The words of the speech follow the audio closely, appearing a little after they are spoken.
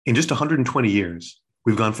In just 120 years,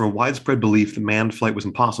 we've gone from a widespread belief that manned flight was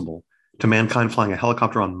impossible to mankind flying a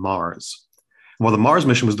helicopter on Mars. And while the Mars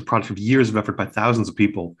mission was the product of years of effort by thousands of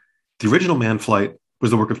people, the original manned flight was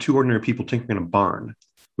the work of two ordinary people tinkering in a barn,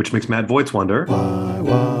 which makes Matt Voits wonder, why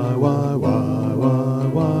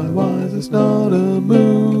is this not a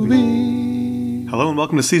movie? Hello and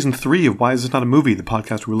welcome to Season 3 of Why Is This Not a Movie, the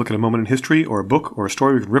podcast where we look at a moment in history or a book or a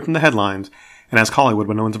story we can rip from the headlines and ask Hollywood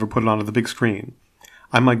when no one's ever put it onto the big screen.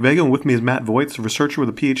 I'm Mike Vega, and with me is Matt Voits, a researcher with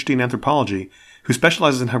a PhD in anthropology, who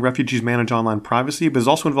specializes in how refugees manage online privacy, but is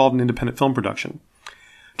also involved in independent film production.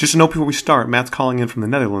 Just a note before we start, Matt's calling in from the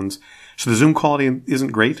Netherlands, so the Zoom quality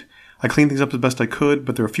isn't great. I cleaned things up as best I could,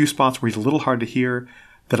 but there are a few spots where he's a little hard to hear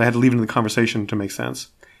that I had to leave into the conversation to make sense.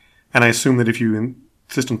 And I assume that if you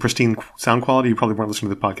insist on pristine sound quality, you probably weren't listening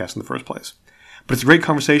to the podcast in the first place. But it's a great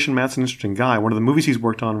conversation. Matt's an interesting guy. One of the movies he's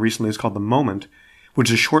worked on recently is called The Moment, which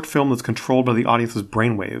is a short film that's controlled by the audience's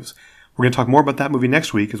brainwaves. We're going to talk more about that movie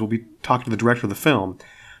next week, as we'll be talking to the director of the film.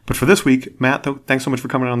 But for this week, Matt, thanks so much for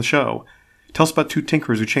coming on the show. Tell us about two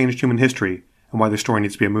tinkerers who changed human history and why their story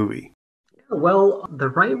needs to be a movie. Well, the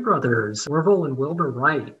Wright brothers, Orville and Wilbur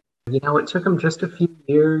Wright, it took them just a few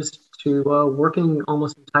years to working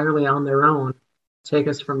almost entirely on their own, take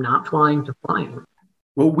us from not flying to flying.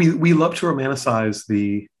 Well, we love to romanticize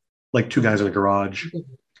the, two guys in a garage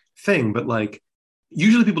thing, but,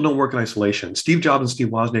 usually people don't work in isolation. Steve Jobs and Steve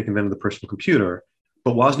Wozniak invented the personal computer,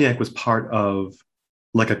 but Wozniak was part of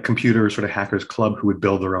a computer sort of hackers club who would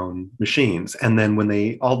build their own machines. And then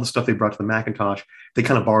when all the stuff they brought to the Macintosh, they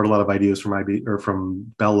kind of borrowed a lot of ideas from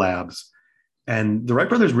from Bell Labs. And the Wright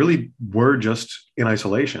brothers really were just in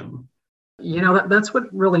isolation. That's what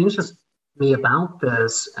really interests me about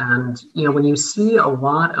this. And, when you see a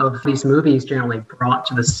lot of these movies generally brought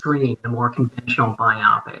to the screen, the more conventional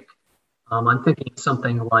biopic, I'm thinking of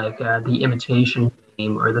something like The Imitation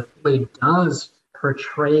Game, or the film does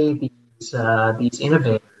portray these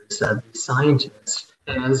innovators, these scientists,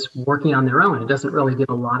 as working on their own. It doesn't really give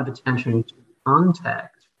a lot of attention to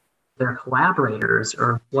context, their collaborators,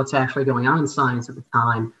 or what's actually going on in science at the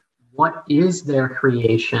time. What is their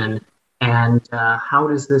creation, and how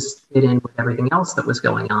does this fit in with everything else that was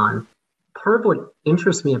going on? Part of what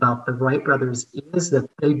interests me about the Wright brothers is that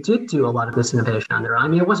they did do a lot of this innovation on their own. I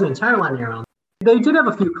mean, it wasn't entirely on their own. They did have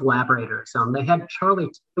a few collaborators. They had Charlie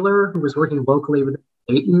Taylor, who was working locally with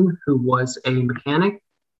Dayton, who was a mechanic,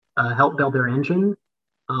 helped build their engine.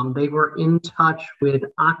 They were in touch with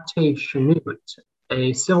Octave Chanute,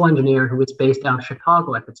 a civil engineer who was based out of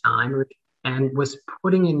Chicago at the time, and was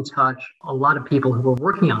putting in touch a lot of people who were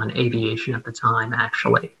working on aviation at the time,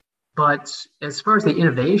 actually. But as far as the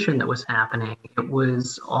innovation that was happening, it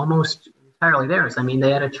was almost entirely theirs. I mean,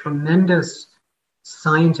 they had a tremendous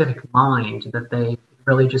scientific mind that they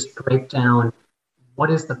really just break down. What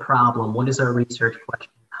is the problem? What is our research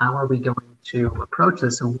question? How are we going to approach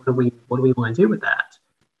this? And what do we want to do with that?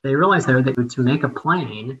 They realized there that to make a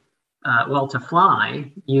plane, to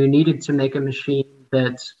fly, you needed to make a machine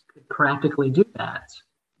that could practically do that.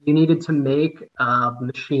 You needed to make a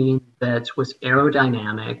machine that was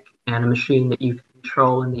aerodynamic and a machine that you could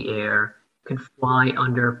control in the air, could fly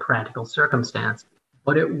under practical circumstances.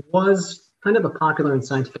 But it was kind of a popular and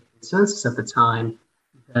scientific consensus at the time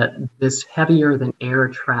that this heavier than air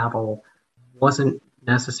travel wasn't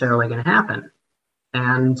necessarily going to happen.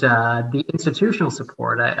 And the institutional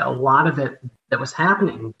support, a lot of it that was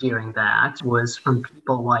happening during that was from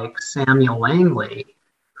people like Samuel Langley,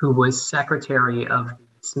 who was secretary of the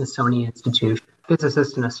Smithsonian Institution,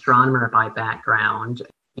 physicist and astronomer by background.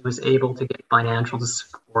 He was able to get financial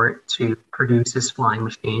support to produce his flying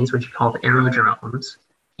machines, which he called aerodromes.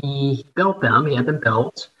 He built them, he had them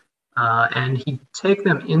built, and he'd take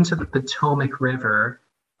them into the Potomac River,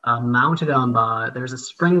 mounted on, there's a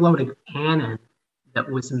spring-loaded cannon that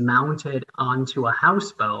was mounted onto a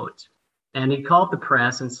houseboat, and he'd call up the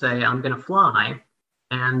press and say, I'm going to fly,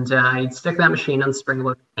 and he'd stick that machine on the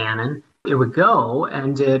spring-loaded cannon. It would go,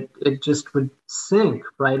 and it just would sink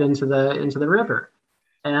right into the river.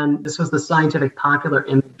 And this was the scientific popular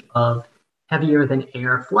image of heavier than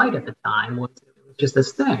air flight at the time. It was just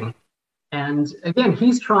this thing. And again,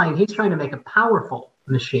 he's trying to make a powerful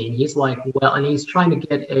machine. He's like, and he's trying to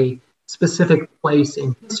get a specific place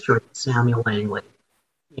in history, Samuel Langley.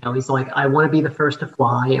 He's like, I want to be the first to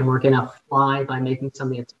fly, and we're going to fly by making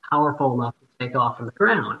something that's powerful enough to take off from the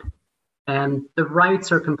ground. And the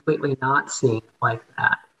Wrights are completely not seeing it like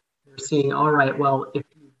that. They're seeing, all right, well, if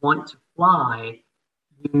you want to fly,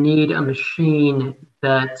 you need a machine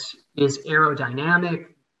that is aerodynamic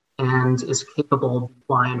and is capable of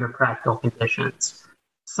flying under practical conditions.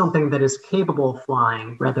 Something that is capable of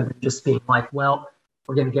flying rather than just being like, well,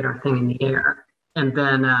 we're going to get our thing in the air. And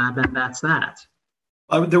then that's that.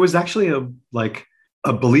 There was actually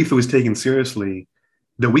a belief that was taken seriously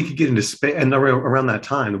that we could get into space, and around that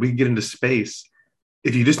time, that we could get into space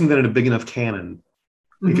if you just invented a big enough cannon.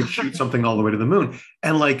 You could shoot something all the way to the moon.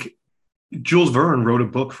 And like Jules Verne wrote a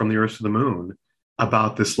book, From the Earth to the Moon,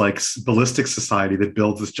 about this like ballistic society that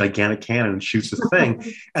builds this gigantic cannon and shoots this thing.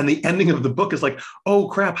 And the ending of the book is like, oh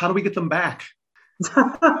crap, how do we get them back?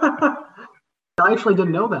 I actually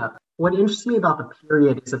didn't know that. What interests me about the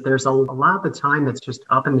period is that there's a lot of the time that's just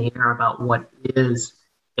up in the air about what is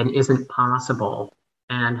and isn't possible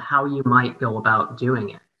and how you might go about doing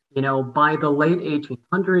it. You know, by the late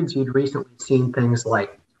 1800s, you'd recently seen things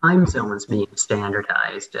like time zones being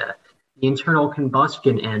standardized, the internal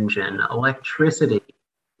combustion engine, electricity,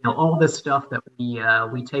 you know, all this stuff that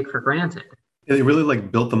we take for granted. Yeah, they really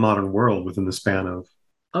like built the modern world within the span of.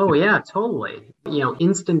 Oh yeah, totally. You know,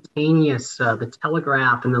 instantaneous, the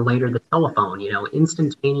telegraph and then later the telephone, you know,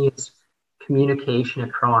 instantaneous communication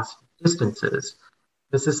across distances.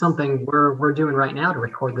 This is something we're doing right now to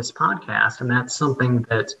record this podcast, and that's something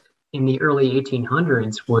that in the early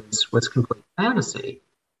 1800s was complete fantasy.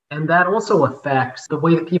 And that also affects the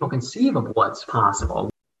way that people conceive of what's possible.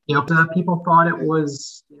 You know, people thought it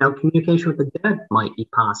was, you know, communication with the dead might be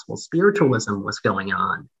possible. Spiritualism was going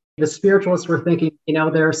on. The spiritualists were thinking, you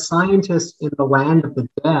know, there are scientists in the land of the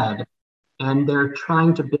dead, and they're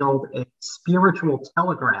trying to build a spiritual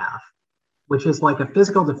telegraph, which is like a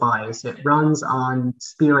physical device. It runs on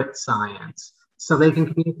spirit science, so they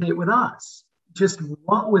can communicate with us. Just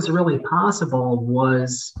what was really possible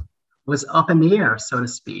was up in the air, so to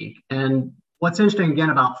speak. And what's interesting again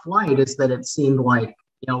about flight is that it seemed like,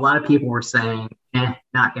 you know, a lot of people were saying,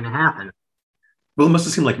 not going to happen. Well, it must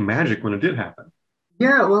have seemed like magic when it did happen.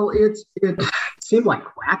 Yeah, well, it seemed like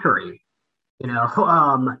quackery. You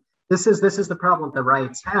know, this is the problem the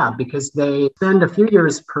Wrights have, because they spend a few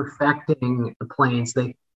years perfecting the planes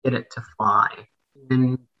they get it to fly.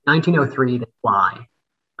 In 1903, they fly.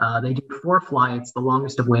 They do 4 flights, the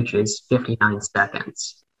longest of which is 59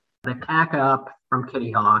 seconds. They pack up from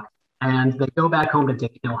Kitty Hawk and they go back home to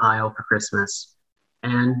Dayton, Ohio for Christmas.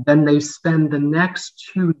 And then they spend the next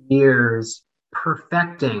 2 years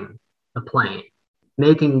perfecting the plane,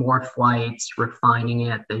 making more flights, refining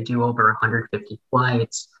it. They do over 150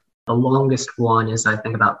 flights. The longest one is, I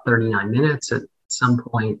think, about 39 minutes at some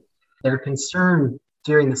point. Their concern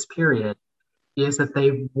during this period is that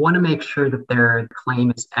they want to make sure that their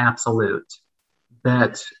claim is absolute,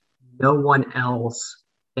 that no one else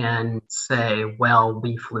can say, well,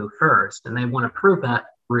 we flew first. And they want to prove that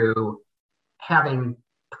through having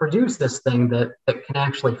produced this thing that can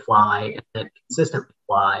actually fly and that consistently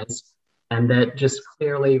flies and that just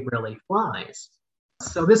clearly really flies.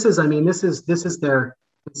 So this is their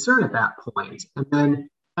concern at that point. And then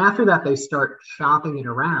after that, they start shopping it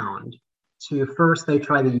around to first they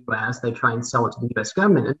try the US, they try and sell it to the US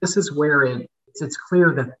government. And this is where it's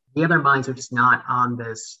clear that the other minds are just not on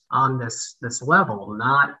this level,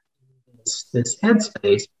 not this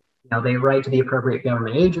headspace. You know, they write to the appropriate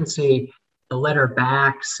government agency. The letter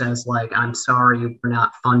back says, like, I'm sorry, we're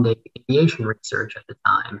not funding aviation research at the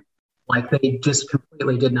time. Like, they just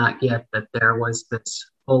completely did not get that there was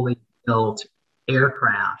this fully built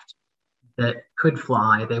aircraft that could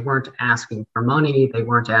fly. They weren't asking for money. They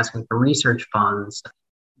weren't asking for research funds.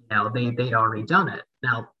 You know, they'd already done it.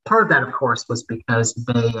 Now, part of that, of course, was because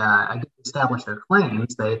they established their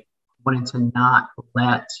claims. They wanted to not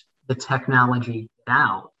let the technology get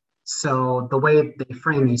out. So the way they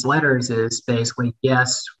frame these letters is basically,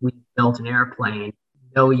 yes, we built an airplane.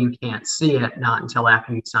 No, you can't see it, not until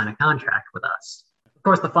after you sign a contract with us. Of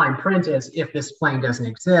course, the fine print is if this plane doesn't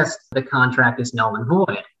exist, the contract is null and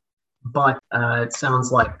void. But it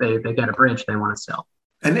sounds like they got a bridge they want to sell.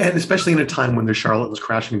 And especially in a time when the Charlotte was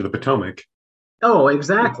crashing into the Potomac. Oh,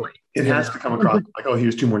 exactly. It has to come across like, oh,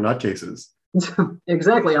 here's 2 more nutcases.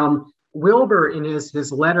 Exactly. Wilbur, in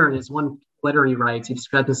his letter, in his one letter he writes, he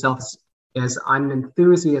describes himself as I'm an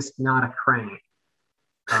enthusiast, not a crank.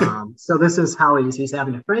 So this is how he's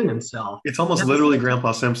having to frame himself. It's almost literally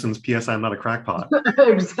Grandpa Simpson's P.S. I'm not a crackpot.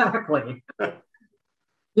 Exactly.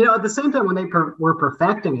 You know, at the same time, when they were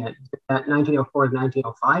perfecting it at 1904 to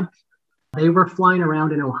 1905, they were flying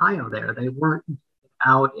around in Ohio there. They weren't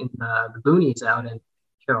out in the boonies out in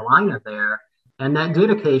Carolina there. And that did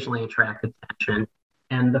occasionally attract attention.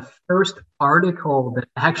 And the first article that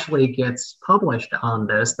actually gets published on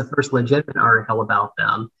this, the first legitimate article about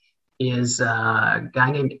them, is a guy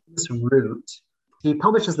named Amos Root. He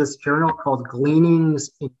publishes this journal called Gleanings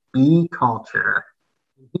in Bee Culture.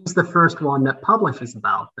 He's the first one that publishes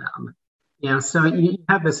about them. So you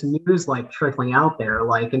have this news like trickling out there,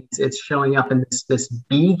 like it's showing up in this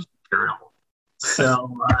bee journal.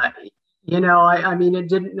 So I mean, it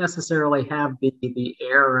didn't necessarily have the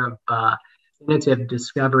air of definitive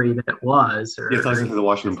discovery that it was. It ties into the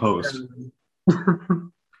Washington Post.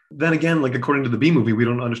 Then again, like according to the bee movie, we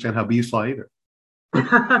don't understand how bees fly either.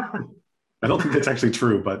 I don't think that's actually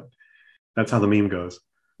true, but that's how the meme goes.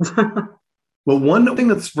 Well, one thing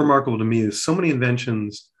that's remarkable to me is so many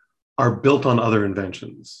inventions are built on other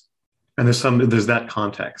inventions, and there's that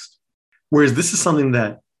context. Whereas this is something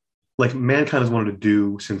that like mankind has wanted to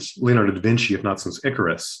do since Leonardo da Vinci, if not since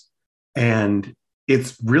Icarus, and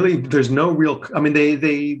it's really there's no real. I mean,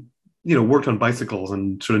 they worked on bicycles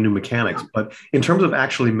and sort of new mechanics, but in terms of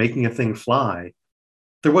actually making a thing fly,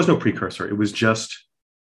 there was no precursor. It was just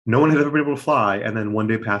no one had ever been able to fly, and then one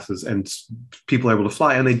day passes and people are able to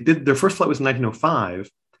fly. And they did their first flight was in 1905.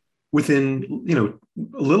 Within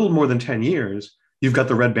a little more than 10 years, you've got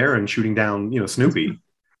the Red Baron shooting down Snoopy.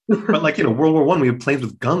 But like World War I, we had planes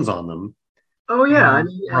with guns on them. Oh yeah,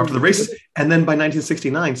 after the races, and then by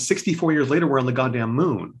 1969, 64 years later, we're on the goddamn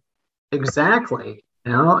moon. Exactly.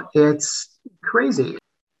 It's crazy.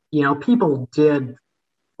 People did.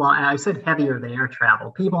 Well, I said heavier than air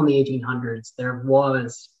travel. People in the 1800s, there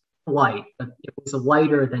was flight, but it was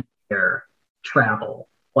lighter than air travel,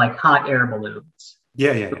 like hot air balloons.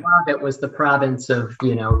 Yeah. A lot of it was the province of,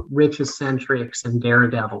 rich eccentrics and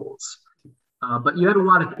daredevils. But you had a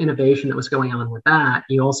lot of innovation that was going on with that.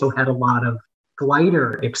 You also had a lot of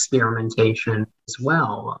glider experimentation as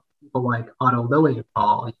well. People like Otto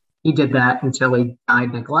Lilienthal, he did that until he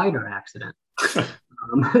died in a glider accident.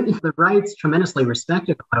 The Wrights tremendously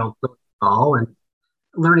respected Otto Lilienthal, and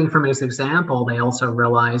learning from his example, they also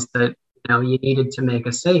realized that you needed to make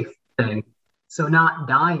a safe thing. So not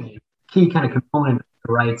dying, key kind of component of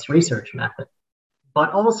the Wrights research method.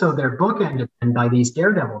 But also their book ended by these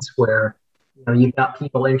daredevils where you've got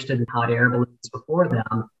people interested in hot air balloons before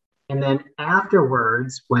them. And then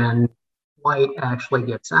afterwards, when flight actually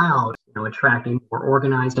gets out, attracting more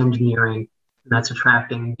organized engineering, and that's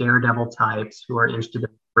attracting daredevil types who are interested in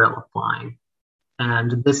guerrilla flying.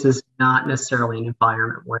 And this is not necessarily an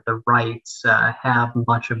environment where the Wrights have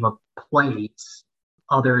much of a place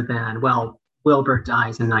other than, Wilbur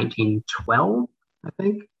dies in 1912, I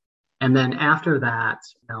think. And then after that,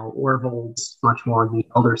 Orville's much more the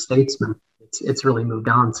elder statesman. It's really moved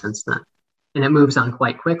on since then. And it moves on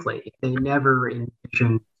quite quickly. They never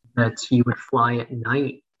envisioned that you would fly at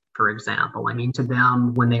night, for example. I mean, to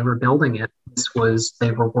them, when they were building it,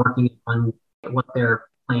 they were working on what their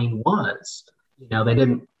plane was. They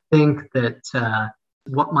didn't think that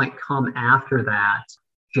what might come after that,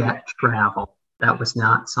 jet travel, that was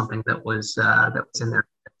not something that was in their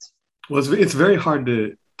heads. Well, it's very hard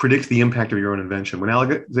to predict the impact of your own invention. When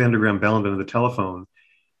Alexander Graham Bell invented the telephone,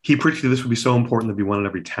 he predicted this would be so important that we one in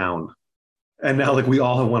every town. And now, we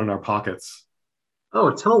all have one in our pockets.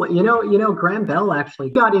 Oh, totally. Graham Bell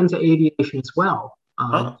actually got into aviation as well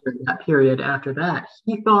during that period after that.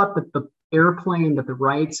 He thought that the airplane that the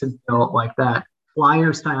Wrights had built, like that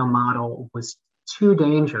flyer-style model, was too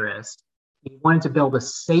dangerous. He wanted to build a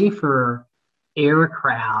safer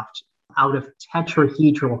aircraft out of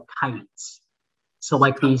tetrahedral kites. So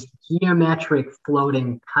these geometric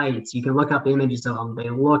floating kites, you can look up images of them.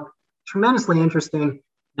 They look tremendously interesting,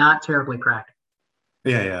 not terribly practical.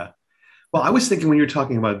 Yeah. Well, I was thinking when you were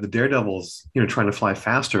talking about the daredevils, trying to fly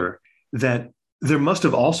faster, that there must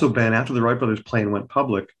have also been, after the Wright brothers plane went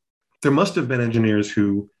public, there must have been engineers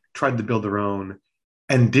who tried to build their own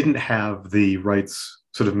and didn't have the Wrights'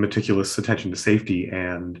 sort of meticulous attention to safety.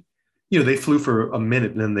 And, they flew for a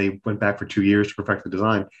minute and then they went back for 2 years to perfect the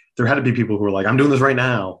design. There had to be people who were like, I'm doing this right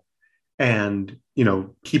now. And,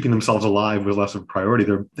 keeping themselves alive was less of a priority.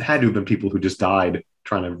 There had to have been people who just died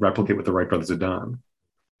trying to replicate what the Wright brothers had done.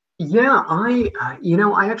 Yeah, I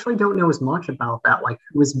actually don't know as much about that,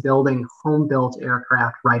 who was building home-built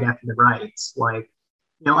aircraft right after the Wrights.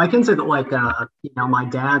 I can say that, my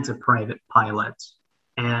dad's a private pilot,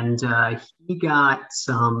 and he got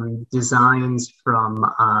some designs from,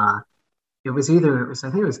 I think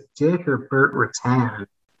it was Dick or Bert Rattan,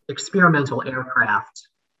 experimental aircraft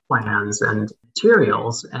plans and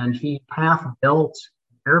materials, and he half-built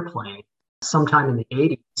an airplane sometime in the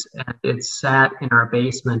 80s, and it's sat in our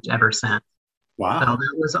basement ever since. Wow. So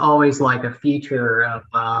that was always a feature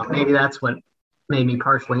of, maybe that's what made me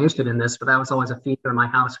partially interested in this, but that was always a feature of my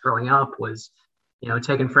house growing up was,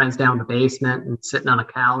 taking friends down the basement and sitting on a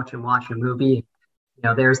couch and watching a movie.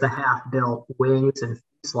 There's the half-built wings and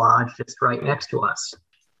fuselage just right next to us.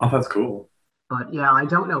 Oh, that's cool. But yeah, I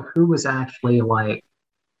don't know who was actually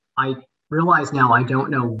realize now I don't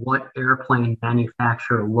know what airplane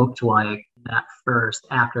manufacturer looked like that first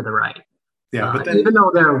after the Wright. Yeah, but then Even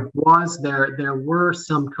though there were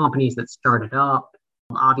some companies that started up,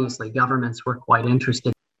 obviously governments were quite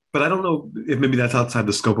interested. but I don't know if maybe that's outside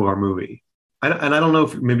the scope of our movie. And I don't know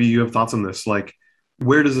if maybe you have thoughts on this. Like,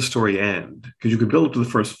 where does the story end? Because you could build up to the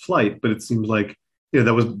first flight, but it seems like,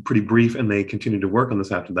 that was pretty brief and they continued to work on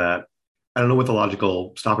this after that. I don't know what the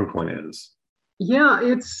logical stopping point is. Yeah,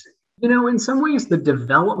 it's, in some ways the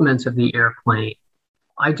development of the airplane,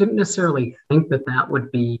 I didn't necessarily think that that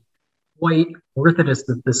would be quite worth it as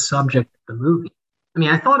the subject of the movie. I mean,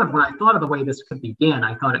 when I thought of the way this could begin,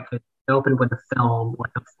 I thought it could open with a film,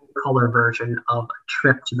 like a full color version of A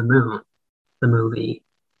Trip to the Moon, the movie,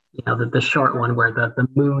 the short one where the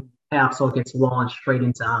moon capsule gets launched straight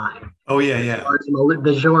into eye. Oh, yeah, yeah.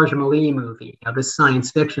 The Georges Méliès movie, the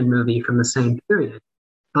science fiction movie from the same period,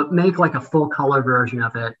 but make like a full color version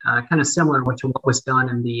of it, kind of similar to what was done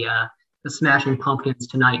in the Smashing Pumpkins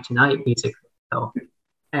Tonight music video,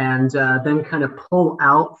 and then kind of pull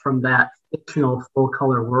out from that fictional full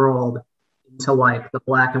color world into like the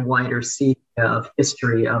black and white or sepia of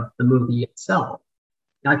history of the movie itself.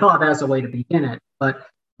 And I thought that was a way to begin it, but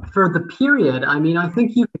for the period, I mean, I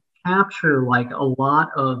think you could capture like a lot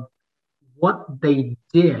of what they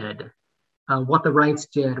did, what the Wrights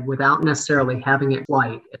did without necessarily having it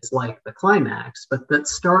flight as like the climax, but that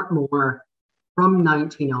start more from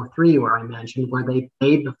 1903, where I mentioned, where they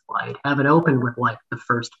made the flight, have it open with like the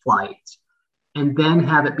first flight, and then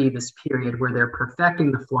have it be this period where they're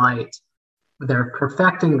perfecting the flight, they're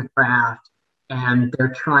perfecting the craft, and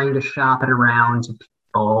they're trying to shop it around to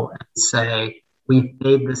people and say, we've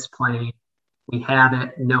made this plane, we have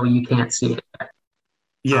it, no, you can't see it yet.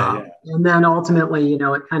 Yeah. And then ultimately,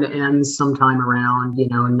 it kind of ends sometime around,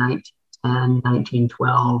 1910,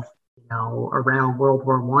 1912, around World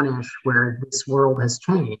War One-ish, where this world has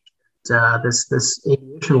changed. This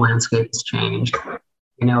aviation landscape has changed.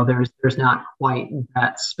 There's not quite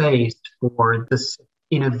that space for this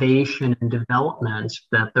innovation and development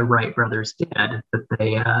that the Wright brothers did, that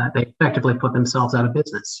they effectively put themselves out of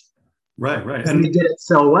business. Right. And they did it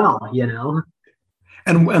so well,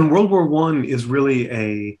 And World War One is really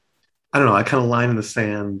a kind of line in the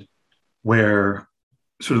sand where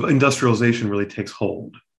sort of industrialization really takes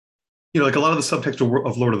hold. Like a lot of the subtext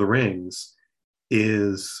of Lord of the Rings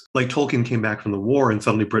is like Tolkien came back from the war and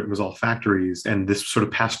suddenly Britain was all factories, and this sort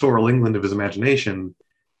of pastoral England of his imagination,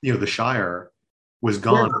 the Shire, was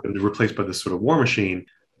gone and replaced by this sort of war machine.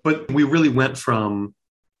 But we really went from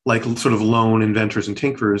like sort of lone inventors and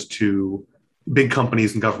tinkerers to big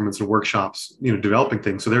companies and governments and workshops, developing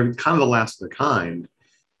things. So they're kind of the last of their kind.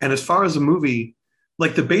 And as far as the movie,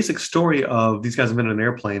 like the basic story of these guys invented an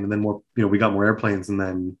airplane, and then more, we got more airplanes, and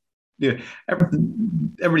then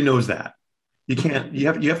everybody knows that. You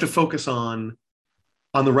have to focus on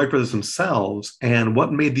the Wright brothers themselves and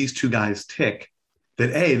what made these two guys tick.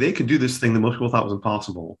 That they could do this thing that most people thought was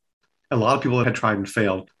impossible. A lot of people had tried and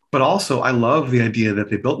failed. But also, I love the idea that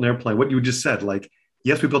they built an airplane. What you just said, like,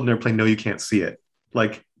 yes, we built an airplane. No, you can't see it.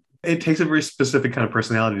 Like, it takes a very specific kind of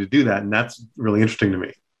personality to do that, and that's really interesting to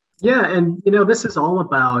me. Yeah, and this is all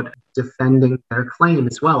about defending their claim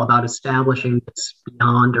as well, about establishing this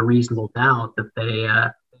beyond a reasonable doubt that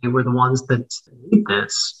they were the ones that did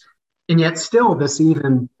this. And yet still there's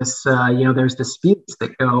disputes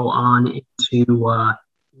that go on into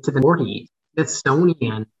the 40s.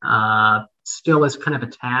 Smithsonian still is kind of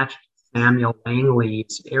attached to Samuel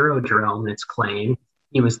Langley's aerodrome, its claim.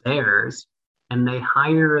 He was theirs. And they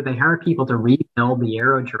hire people to rebuild the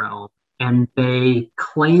aerodrome. And they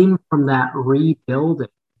claim from that rebuilding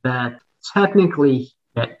that technically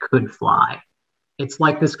it could fly. It's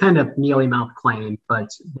like this kind of mealy-mouthed claim, but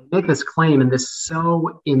they make this claim, and this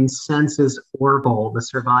so incenses Orville, the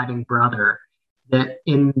surviving brother, that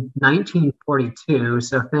in 1942,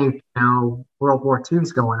 so think, World War II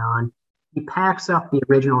is going on, he packs up the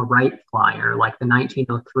original Wright flyer, like the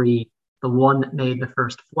 1903, the one that made the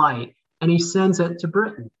first flight, and he sends it to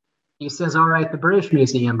Britain. He says, all right, the British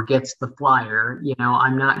Museum gets the flyer.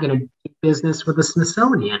 I'm not going to do business with the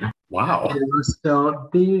Smithsonian. Wow. So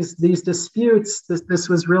these disputes, this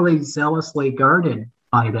was really zealously guarded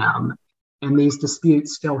by them. And these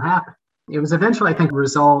disputes still happen. It was eventually, I think,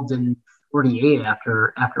 resolved in 1948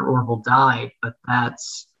 after Orville died. But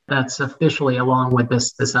that's officially along with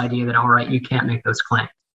this idea that, all right, you can't make those claims.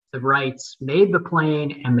 The Wrights made the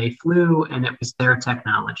plane and they flew, and it was their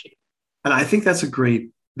technology. And I think that's a great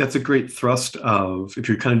thrust of, if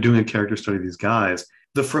you're kind of doing a character study of these guys,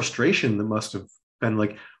 the frustration that must have been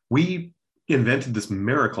like, we invented this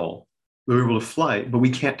miracle that we were able to fly, but we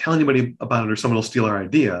can't tell anybody about it or someone will steal our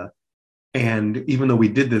idea. And even though we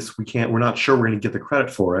did this, we're not sure we're going to get the credit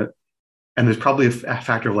for it. And there's probably a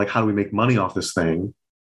factor of like, how do we make money off this thing?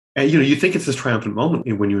 And, you think it's this triumphant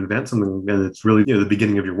moment when you invent something and it's really, the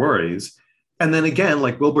beginning of your worries. And then again,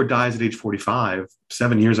 like Wilbur dies at age 45,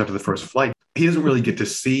 7 years after the first flight. He doesn't really get to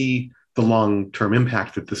see the long-term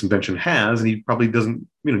impact that this invention has. And he probably doesn't,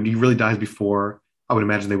 he really dies before I would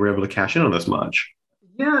imagine they were able to cash in on this much.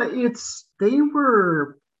 Yeah, they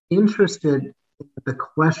were interested in the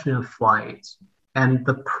question of flight and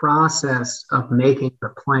the process of making the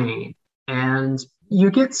plane. And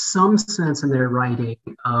you get some sense in their writing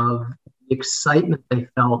of the excitement they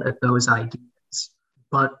felt at those ideas.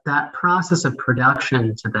 But that process of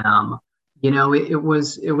production to them, it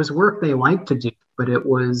was work they liked to do, but it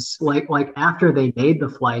was like after they made the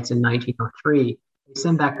flights in 1903, they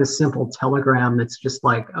send back this simple telegram that's just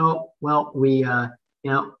like, oh, well, we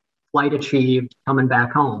flight achieved, coming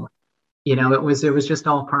back home. It was just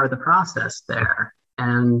all part of the process there.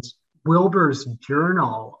 And Wilbur's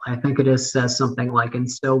journal, I think it is, says something like,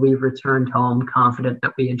 and so we returned home confident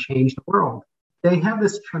that we had changed the world. They have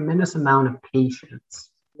this tremendous amount of patience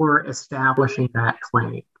for establishing that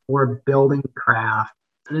claim, for building the craft.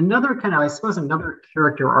 And another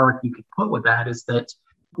character arc you could put with that is that,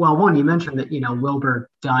 well, one, you mentioned that, Wilbur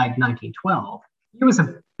died in 1912. He was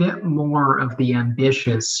a bit more of the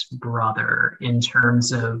ambitious brother in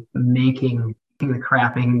terms of making the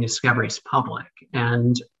craft, making discoveries public.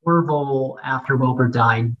 And Orville, after Wilbur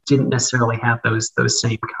died, didn't necessarily have those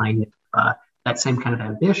same kind of that same kind of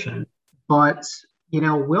ambition. But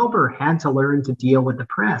Wilbur had to learn to deal with the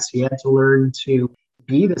press. He had to learn to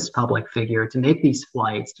be this public figure, to make these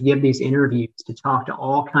flights, to give these interviews, to talk to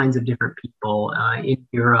all kinds of different people in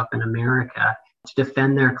Europe and America, to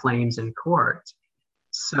defend their claims in court.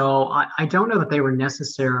 So I don't know that they were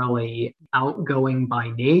necessarily outgoing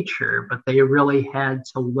by nature, but they really had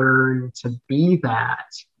to learn to be that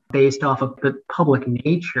based off of the public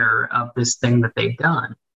nature of this thing that they've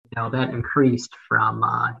done. That increased from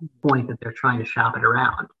the point that they're trying to shop it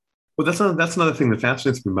around. Well, that's another thing that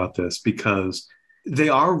fascinates me about this, because they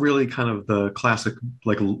are really kind of the classic,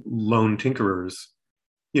 like, lone tinkerers,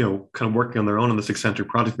 kind of working on their own on this eccentric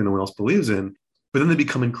project that no one else believes in, but then they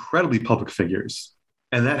become incredibly public figures.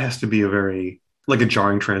 And that has to be a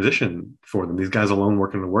jarring transition for them. These guys alone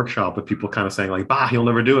working in a workshop with people kind of saying like, bah, he'll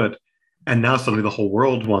never do it. And now suddenly the whole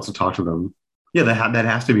world wants to talk to them. Yeah, that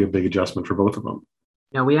has to be a big adjustment for both of them.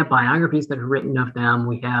 We have biographies that are written of them.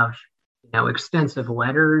 We have, extensive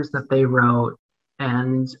letters that they wrote.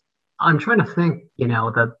 And I'm trying to think,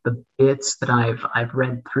 the bits that I've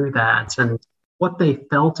read through that and what they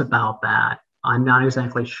felt about that. I'm not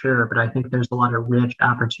exactly sure, but I think there's a lot of rich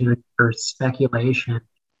opportunity for speculation,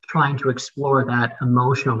 trying to explore that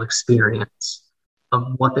emotional experience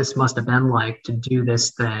of what this must have been like to do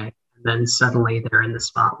this thing. And then suddenly they're in the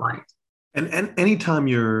spotlight. And anytime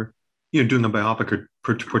you're doing a biopic or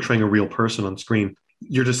portraying a real person on screen,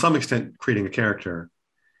 you're to some extent creating a character.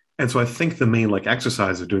 And so I think the main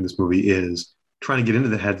exercise of doing this movie is trying to get into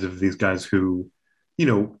the heads of these guys who,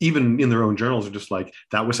 even in their own journals are just like,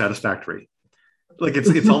 that was satisfactory. Like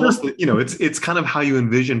it's almost, it's kind of how you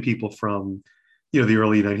envision people from, the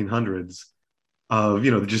early 1900s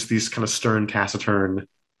of, just these kind of stern, taciturn,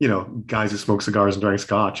 guys who smoke cigars and drink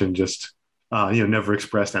scotch and just, never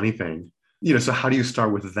expressed anything. So how do you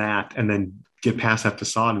start with that and then get past that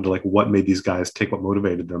facade into what made these guys tick, what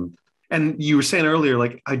motivated them? And you were saying earlier,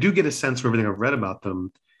 I do get a sense from everything I've read about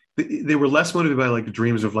them. They were less motivated by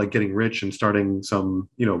dreams of getting rich and starting some,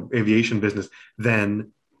 aviation business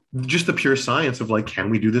than just the pure science of can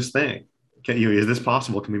we do this thing? Is this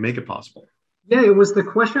possible? Can we make it possible? Yeah, it was the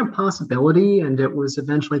question of possibility, and it was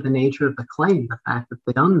eventually the nature of the claim, the fact that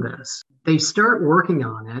they've done this. They start working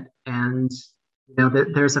on it, and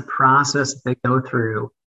there's a process that they go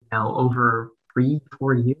through, over 3,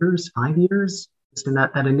 4 years, 5 years, just in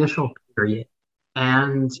that initial period.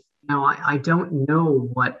 And I don't know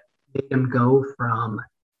what made them go from,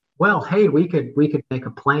 well, hey, we could make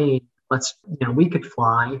a plane. We could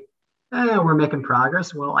fly. We're making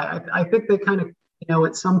progress. Well, I think they kind of,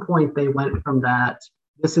 at some point they went from that,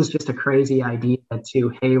 this is just a crazy idea, to,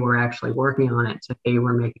 hey, we're actually working on it, to, hey,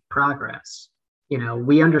 we're making progress.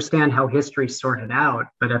 We understand how history sorted out,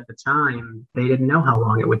 but at the time they didn't know how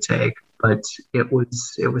long it would take. But it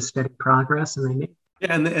was steady progress, and they made it.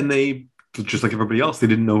 Yeah, and they, just like everybody else, they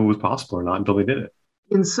didn't know it was possible or not until they did it.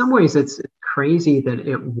 In some ways, it's crazy that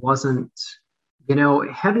it wasn't,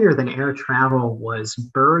 heavier than air travel was,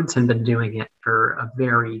 birds had been doing it for a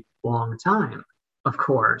very long time, of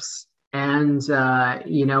course. And,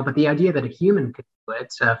 but the idea that a human could do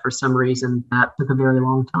it, for some reason, that took a very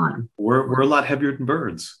long time. We're a lot heavier than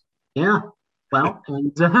birds. Yeah. Well,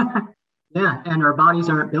 and yeah, and our bodies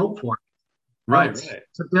aren't built for it. Right, But right.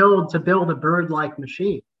 to build a bird-like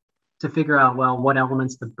machine, to figure out, well, what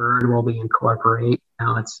elements the bird will be incorporate.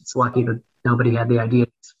 It's lucky that nobody had the idea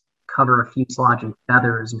to cover a fuselage in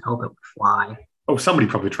feathers and hope it would fly. Oh, somebody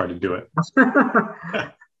probably tried to do it.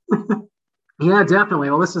 Yeah, definitely.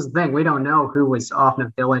 Well, this is the thing. We don't know who was off in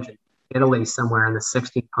a village in Italy somewhere in the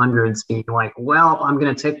 1600s being like, well, I'm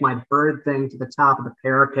going to take my bird thing to the top of the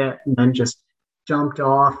parapet and then just jumped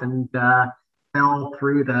off and fell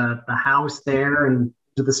through the house there and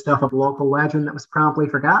to the stuff of local legend that was promptly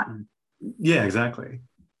forgotten. Yeah, exactly.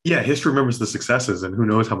 Yeah, history remembers the successes, and who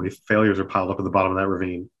knows how many failures are piled up at the bottom of that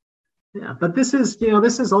ravine. Yeah, but this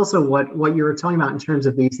is also what you were talking about in terms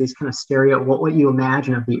of these kind of what you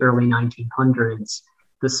imagine of the early 1900s,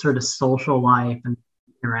 this sort of social life and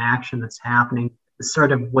interaction that's happening, the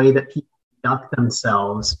sort of way that people conduct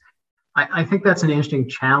themselves. I think that's an interesting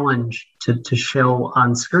challenge to show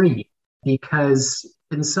on screen because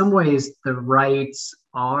in some ways the rights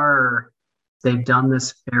are they've done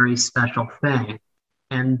this very special thing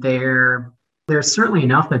and there's certainly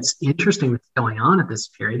enough that's interesting that's going on at this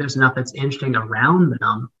period. There's enough that's interesting around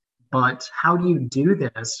them. But how do you do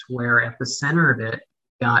this where at the center of it,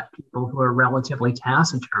 you got people who are relatively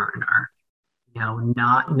taciturn or,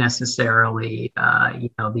 not necessarily,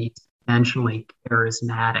 the conventionally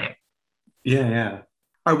charismatic? Yeah, yeah.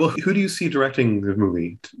 All right, well, who do you see directing the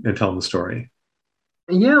movie and telling the story?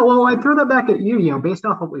 Yeah, well, I throw that back at you, based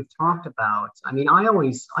off what we've talked about. I mean, I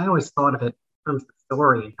always thought of it in terms of the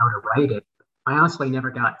story and how to write it. I honestly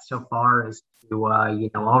never got so far as to,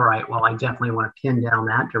 all right, well, I definitely want to pin down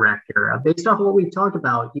that director. Based off of what we've talked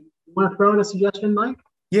about, you want to throw in a suggestion, Mike?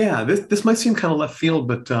 Yeah, this might seem kind of left field,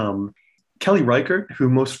 but Kelly Reichardt, who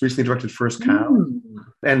most recently directed First Cow, Hmm.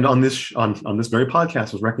 and on this very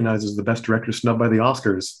podcast was recognized as the best director snubbed by the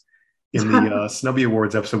Oscars in the Snubby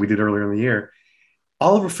Awards episode we did earlier in the year.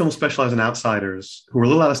 All of her films specialize in outsiders who are a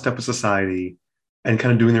little out of step with society and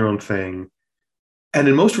kind of doing their own thing. And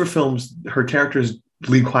in most of her films, her characters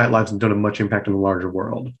lead quiet lives and don't have much impact on the larger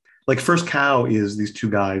world. Like First Cow is these two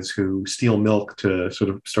guys who steal milk to sort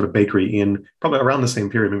of start a bakery in probably around the same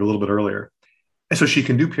period, maybe a little bit earlier. And so she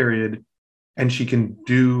can do period, and she's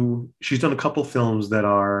done a couple films that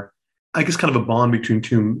are, I guess, kind of a bond between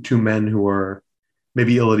two men who are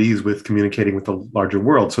maybe ill at ease with communicating with the larger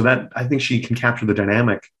world. So that I think she can capture the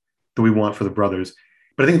dynamic that we want for the brothers.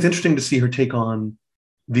 But I think it's interesting to see her take on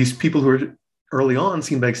these people who are early on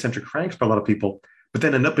seemed like eccentric cranks by a lot of people, but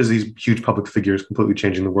then end up as these huge public figures completely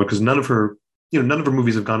changing the world because none of her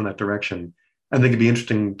movies have gone in that direction. I think it'd be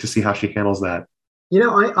interesting to see how she handles that.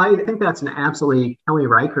 I think that's Kelly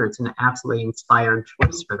Reichardt's an absolutely inspired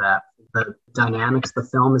choice for that. The dynamics of the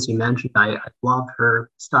film, as you mentioned, I love her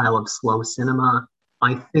style of slow cinema.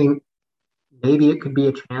 I think maybe it could be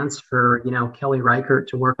a chance for, Kelly Reichardt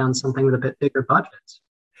to work on something with a bit bigger budget.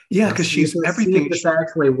 Yeah, because she's See if everything. this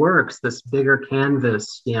actually works. This bigger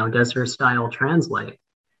canvas, does her style translate?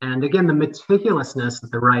 And again, the meticulousness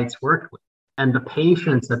that the Wrights worked with, and the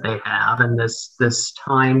patience that they have, and this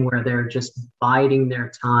time where they're just biding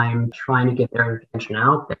their time, trying to get their invention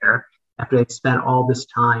out there after they've spent all this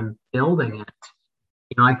time building it.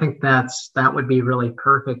 I think that would be really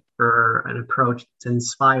perfect for an approach that's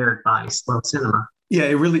inspired by slow cinema. Yeah,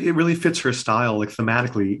 it really fits her style. Like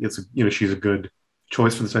thematically, she's a good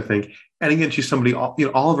choice for this, I think. And again, she's somebody.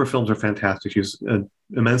 All of her films are fantastic. She's an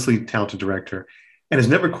immensely talented director, and has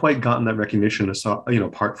never quite gotten that recognition.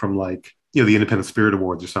 Apart from like the Independent Spirit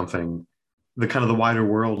Awards or something, the kind of the wider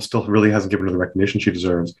world still really hasn't given her the recognition she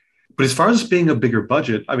deserves. But as far as being a bigger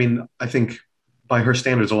budget, I mean, I think by her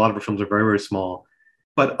standards, a lot of her films are very, very small.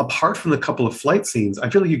 But apart from the couple of flight scenes, I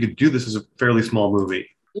feel like you could do this as a fairly small movie.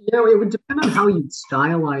 It would depend on how you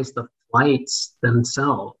stylize the flights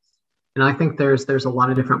themselves. And I think there's a lot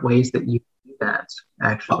of different ways that you do that,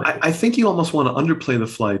 actually. I think you almost want to underplay the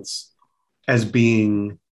flights as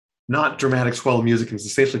being not dramatic swell music and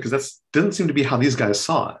sensational, because that didn't seem to be how these guys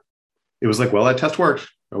saw it. It was like, well, that test worked.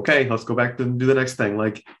 Okay, let's go back and do the next thing.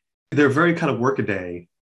 Like they're very kind of workaday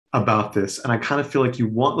about this, and I kind of feel like you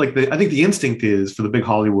want I think the instinct is for the big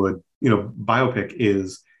Hollywood biopic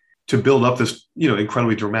is to build up this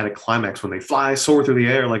incredibly dramatic climax when they soar through the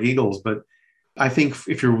air like eagles. But I think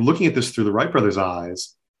if you're looking at this through the Wright brothers'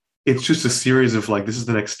 eyes, it's just a series of like, this is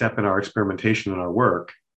the next step in our experimentation and our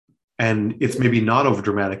work. And it's maybe not over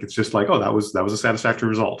dramatic. It's just like, oh, that was a satisfactory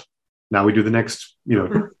result. Now we do the next,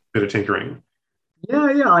 bit of tinkering.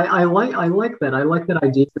 Yeah, I like that. I like that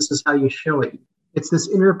idea. This is how you show it. It's this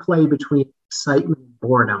interplay between excitement and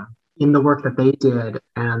boredom in the work that they did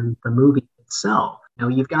and the movie itself.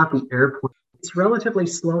 You've got the airplane It's relatively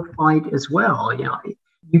slow flight as well.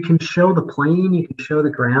 You can show the plane, you can show the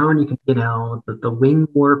ground, you can, the wing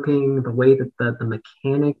warping, the way that the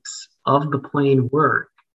mechanics of the plane work.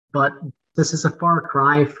 But this is a far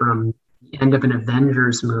cry from the end of an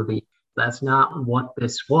Avengers movie. That's not what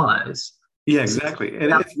this was. Yeah, exactly.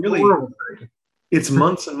 And it's really, it's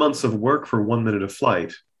months and months of work for 1 minute of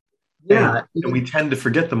flight. Yeah. And we tend to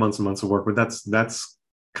forget the months and months of work, but that's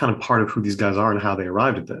kind of part of who these guys are and how they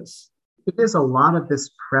arrived at this. It is a lot of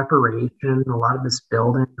this preparation, a lot of this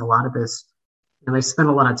building, a lot of this, and they spent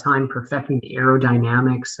a lot of time perfecting the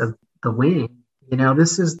aerodynamics of the wing.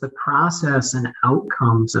 This is the process and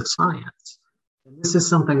outcomes of science. And this is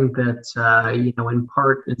something that, in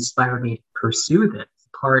part inspired me to pursue this,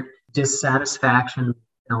 part dissatisfaction with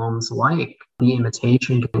films like The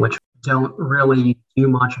Imitation Game, which don't really do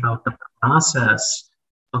much about the process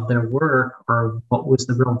of their work or what was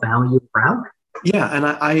the real value or outcome. Yeah, and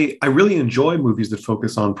I really enjoy movies that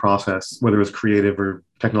focus on process, whether it's creative or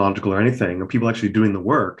technological or anything, or people actually doing the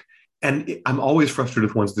work. And I'm always frustrated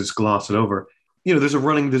with ones that just gloss it over. There's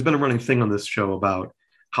been a running thing on this show about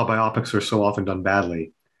how biopics are so often done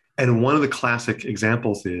badly. And one of the classic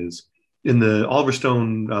examples is in the Oliver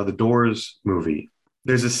Stone, The Doors movie.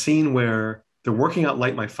 There's a scene where they're working out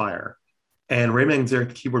Light My Fire. And Ray Manzarek,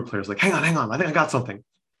 the keyboard player, is like, hang on, I think I got something.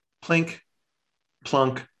 Plink,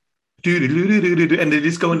 plunk, do-do-do-do-do-do, and they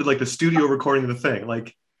just go into like the studio recording of the thing.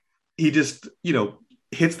 Like he just,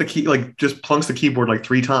 hits the key, like just plunks the keyboard like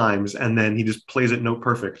 3 times, and then he just plays it note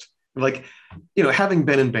perfect. Like, having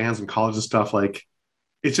been in bands and college and stuff, like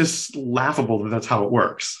it's just laughable that that's how it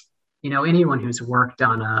works. Anyone who's worked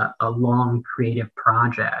on a long creative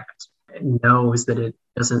project knows that it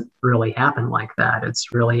doesn't really happen like that.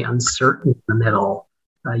 It's really uncertain in the middle.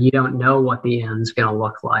 You don't know what the end's going to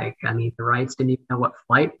look like. I mean, the Wrights didn't even know what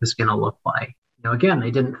flight was going to look like. Again,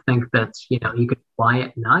 they didn't think that, you could fly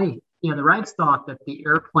at night. The Wrights thought that the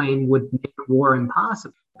airplane would make war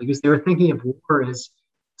impossible because they were thinking of war as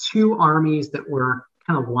 2 armies that were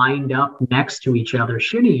kind of lined up next to each other,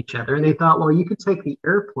 shooting each other. And they thought, well, you could take the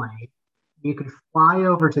airplane, you could fly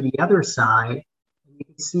over to the other side, and you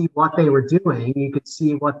could see what they were doing. You could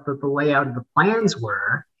see what the layout of the plans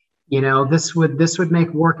were. This would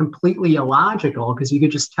make war completely illogical because you could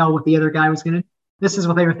just tell what the other guy was going to do. This is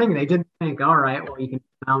what they were thinking. They didn't think, all right, well, you can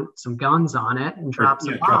mount some guns on it and drop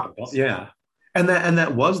some bombs. Yeah. And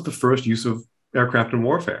that was the first use of aircraft in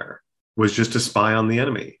warfare, was just to spy on the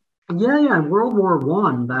enemy. Yeah. In World War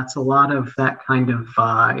I, that's a lot of that kind of,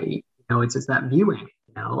 it's that viewing,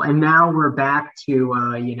 And now we're back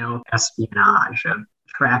to, espionage, of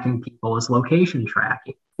tracking people as location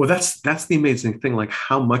tracking. Well, that's the amazing thing, like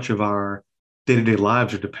how much of our day-to-day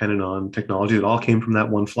lives are dependent on technology that all came from that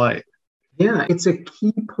one flight. Yeah, it's a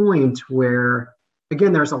key point where,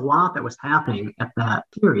 again, there's a lot that was happening at that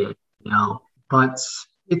period, but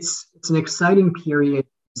it's an exciting period.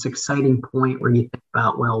 It's an exciting point where you think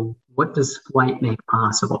about, well, what does flight make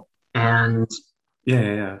possible? And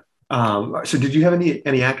yeah. So did you have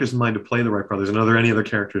any actors in mind to play the Wright brothers? And are there any other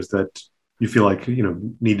characters that you feel like,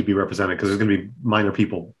 need to be represented? Because there's going to be minor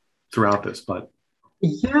people throughout this, but.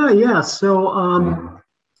 Yeah. So,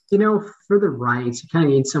 for the Wrights, you kind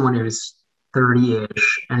of need someone who's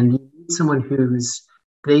 30-ish, and you need someone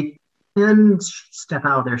they can step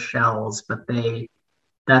out of their shells, but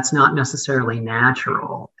that's not necessarily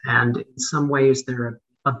natural. And in some ways, they're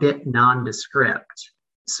a bit nondescript.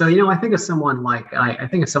 So, I think of someone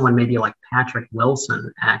maybe like Patrick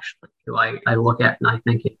Wilson, actually, who I look at and I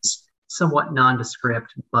think is somewhat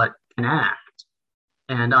nondescript, but can act.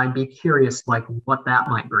 And I'd be curious, like, what that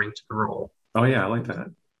might bring to the role. Oh yeah, I like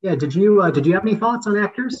that. Yeah. Did you have any thoughts on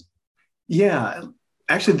actors? Yeah,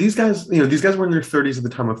 actually, these guys were in their 30s at the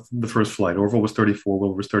time of the first flight. Orville was 34,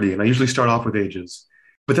 Wilbur was 38. And I usually start off with ages,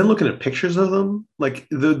 but then looking at pictures of them, like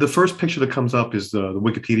the first picture that comes up is the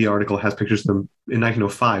Wikipedia article has pictures of them in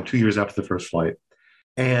 1905, 2 years after the first flight,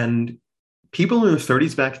 and people in their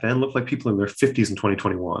 30s back then look like people in their 50s in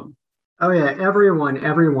 2021. Oh yeah,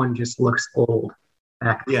 everyone just looks old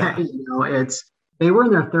back then. Yeah. They were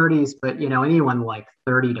in their 30s, but anyone like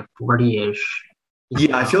 30 to 40-ish.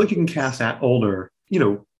 Yeah, I feel like you can cast that older.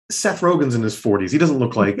 Seth Rogen's in his 40s. He doesn't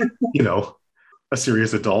look like, a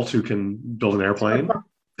serious adult who can build an airplane.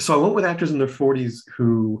 So I went with actors in their 40s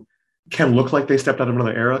who can look like they stepped out of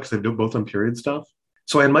another era because they've both done period stuff.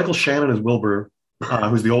 So I had Michael Shannon as Wilbur,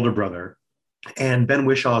 who's the older brother, and Ben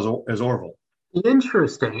Whishaw as Orville.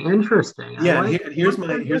 Interesting. Yeah, here's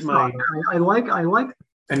my. I like.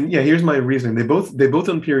 And yeah, here's my reasoning. They both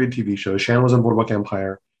done period TV shows. Shannon was on Boardwalk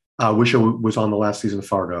Empire. Whishaw was on the last season of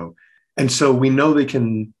Fargo, and so we know they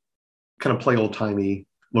can kind of play old timey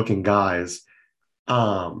looking guys.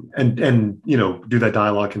 and do that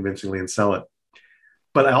dialogue convincingly and sell it.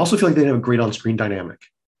 But I also feel like they have a great on-screen dynamic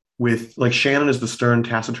with like Shannon is the stern,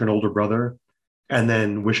 taciturn older brother, and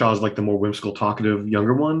then Wishaw is like the more whimsical, talkative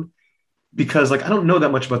younger one. Because like I don't know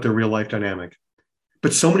that much about their real life dynamic,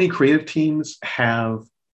 but so many creative teams have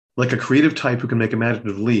like a creative type who can make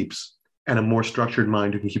imaginative leaps and a more structured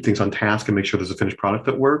mind who can keep things on task and make sure there's a finished product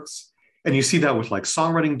that works. And you see that with like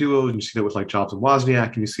songwriting duos, and you see that with like Jobs and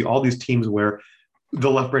Wozniak, and you see all these teams where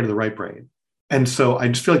the left brain and the right brain. And so I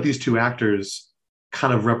just feel like these two actors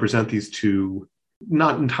kind of represent these two,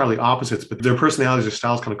 not entirely opposites, but their personalities or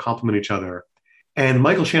styles kind of complement each other. And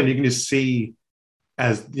Michael Shannon, you can just see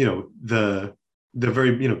as, the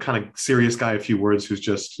very, kind of serious guy, a few words, who's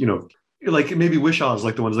just, like maybe Wishaw is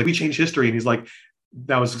like the one's like, we changed history. And he's like,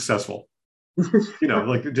 that was successful,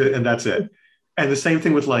 and that's it. And the same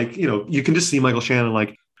thing with like, you can just see Michael Shannon,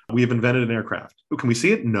 like, we have invented an aircraft. Can we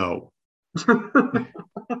see it? No.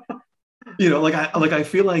 I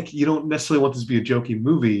feel like you don't necessarily want this to be a jokey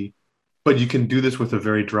movie, but you can do this with a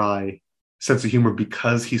very dry sense of humor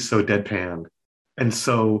because he's so deadpan. And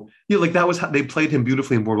so, like that was how they played him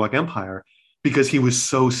beautifully in Boardwalk Empire because he was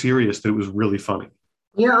so serious that it was really funny.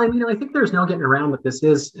 Yeah, I mean, I think there's no getting around that this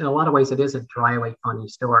is, in a lot of ways, it is a dry away funny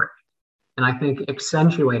story. And I think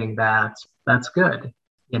accentuating that's good,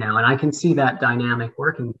 and I can see that dynamic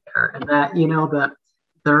working there. And that,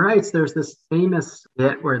 the Wrights, there's this famous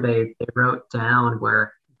bit where they wrote down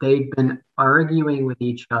where they'd been arguing with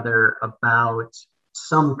each other about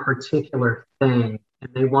some particular thing,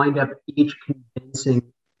 and they wind up each convincing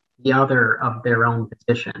the other of their own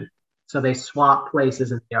position. So they swap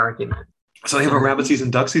places in the argument. So they have a rabbit season,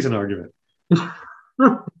 duck season argument.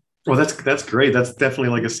 Well, that's great. That's definitely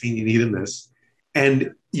like a scene you need in this.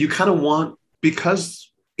 And you kind of want,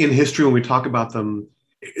 because in history, when we talk about them,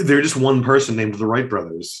 they're just one person named the Wright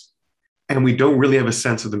brothers, and we don't really have a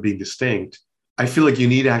sense of them being distinct. I feel like you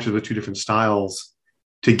need actors with two different styles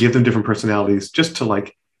to give them different personalities, just to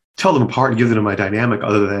like tell them apart and give them a dynamic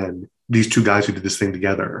other than these two guys who did this thing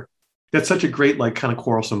together. That's such a great, like, kind of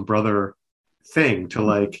quarrelsome brother thing to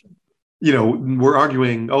like, we're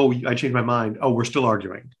arguing. Oh, I changed my mind. Oh, we're still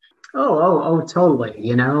arguing. Oh,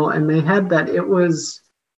 totally. And they had that.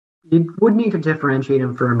 You would need to differentiate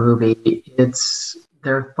them for a movie.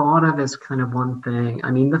 They're thought of as kind of one thing.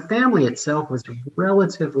 I mean, the family itself was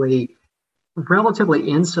relatively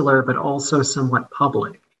insular, but also somewhat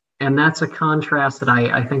public. And that's a contrast that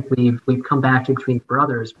I think we've come back to between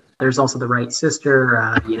brothers. There's also the Wright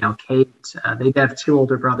sister, Kate. They have two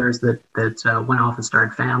older brothers that went off and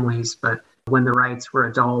started families. But when the Wrights were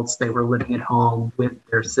adults, they were living at home with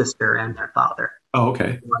their sister and their father. Oh,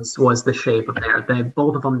 okay. Was the shape of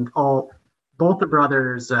both the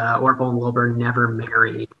brothers, Orville and Wilbur, never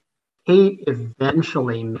married. Kate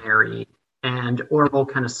eventually married, and Orville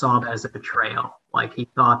kind of saw that as a betrayal. Like he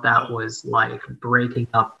thought that was like breaking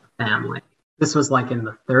up the family. This was like in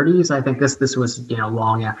the 30s. I think this was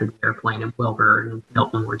long after the airplane and Wilbur and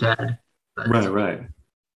Milton were dead. But, right.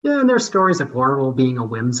 Yeah, and there's stories of Orville being a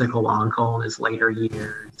whimsical uncle in his later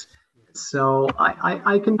years. So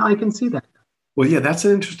I can see that. Well, yeah, that's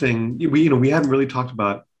an interesting. We haven't really talked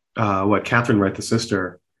about Catherine Wright, the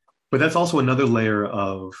sister, but that's also another layer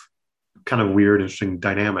of kind of weird, interesting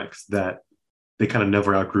dynamics that they kind of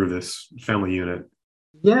never outgrew this family unit.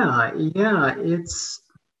 Yeah, it's.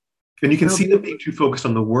 And you can see them being too focused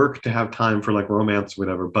on the work to have time for like romance or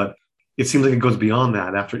whatever, but it seems like it goes beyond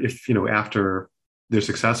that. After they're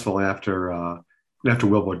successful, after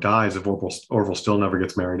Wilbur dies, if Orville still never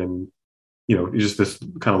gets married, and he's just this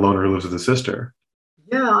kind of loner who lives with his sister.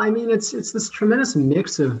 Yeah, I mean, it's this tremendous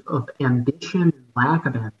mix of ambition and lack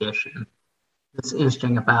of ambition that's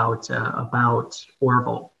interesting about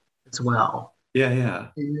Orville as well. Yeah.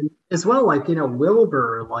 And as well, like,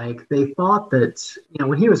 Wilbur, like, they thought that,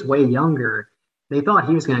 when he was way younger, they thought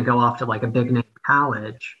he was going to go off to, like, a big name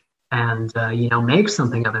college and, make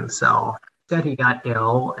something of himself. Instead, he got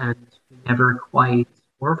ill and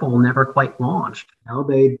Orville never quite launched.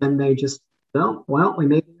 They just, we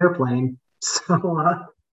made the airplane. So, all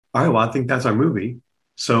right, well, I think that's our movie.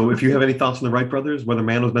 So if you have any thoughts on the Wright brothers, whether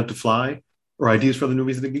Man Was Meant to Fly, or ideas for other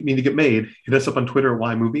movies that need to get made, hit us up on Twitter at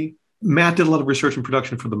WhyMovie. Matt did a lot of research and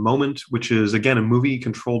production for The Moment, which is, again, a movie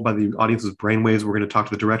controlled by the audience's brainwaves. We're going to talk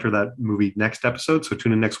to the director of that movie next episode, so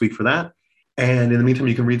tune in next week for that. And in the meantime,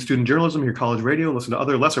 you can read Student Journalism, hear college radio, and listen to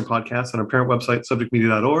other lesser podcasts on our parent website,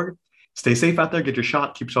 subjectmedia.org. Stay safe out there, get your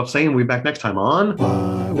shot, keep yourself sane. We'll be back next time on...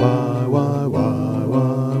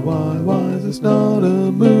 Why is this not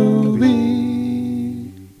a movie?